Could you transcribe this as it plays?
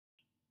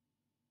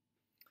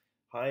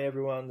Hi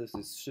everyone, this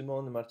is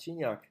Szymon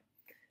Marciniak,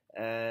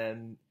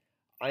 and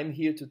I'm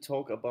here to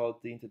talk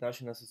about the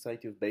International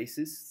Society of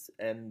Bassists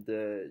and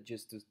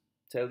just to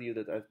tell you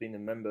that I've been a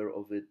member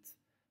of it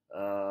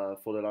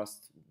for the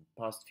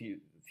past few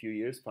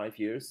years, 5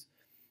 years,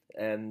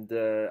 and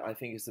I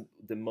think it's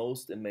the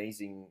most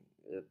amazing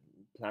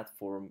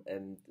platform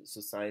and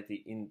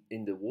society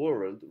in the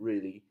world,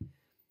 really,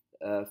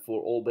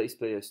 for all bass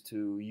players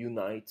to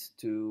unite,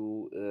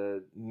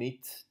 to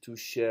meet, to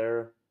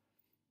share,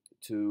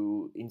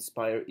 to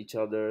inspire each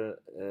other,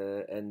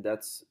 and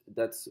that's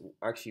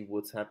actually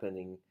what's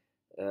happening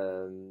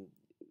um,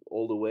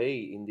 all the way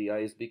in the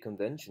ISB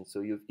convention.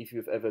 So if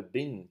you've ever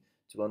been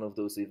to one of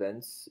those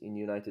events in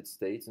United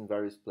States in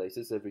various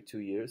places every 2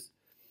 years,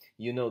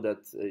 you know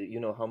that you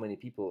know how many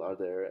people are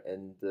there,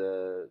 and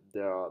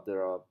there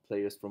are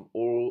players from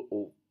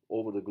all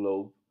over the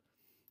globe,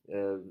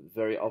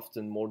 very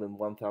often more than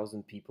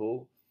 1,000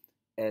 people,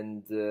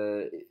 and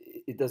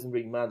it doesn't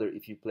really matter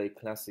if you play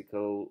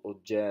classical or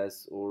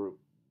jazz or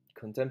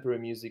contemporary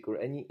music or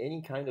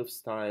any kind of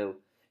style,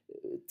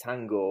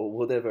 tango or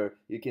whatever.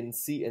 You can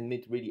see and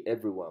meet really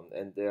everyone,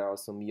 and there are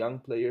some young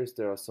players,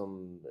 there are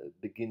some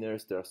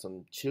beginners, there are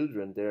some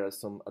children, there are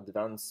some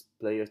advanced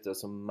players, there are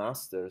some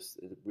masters,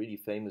 really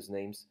famous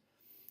names.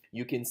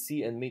 You can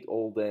see and meet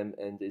all them,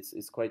 and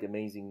it's quite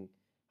amazing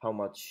how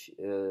much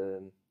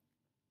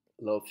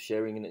love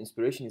sharing and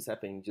inspiration is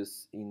happening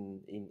just in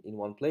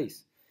one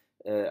place.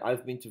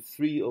 I've been to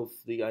three of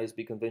the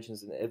ISB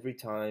conventions, and every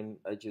time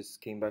I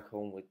just came back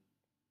home with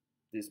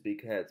this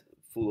big head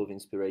full of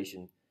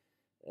inspiration.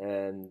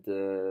 And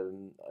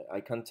I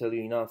can't tell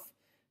you enough.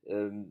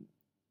 Um,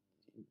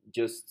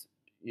 just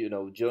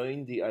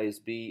join the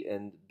ISB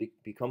and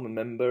become a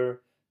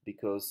member,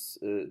 because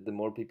the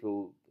more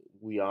people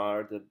we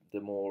are, the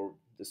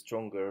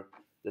stronger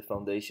the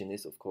foundation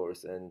is, of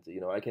course. And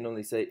I can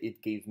only say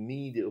it gave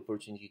me the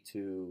opportunity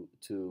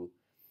to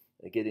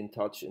get in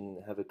touch and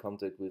have a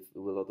contact with a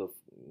lot of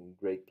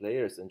great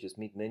players and just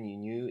meet many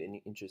new and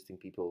interesting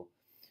people.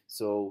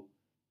 So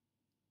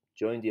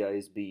join the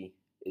ISB.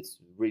 It's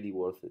really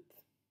worth it.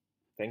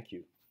 Thank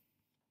you.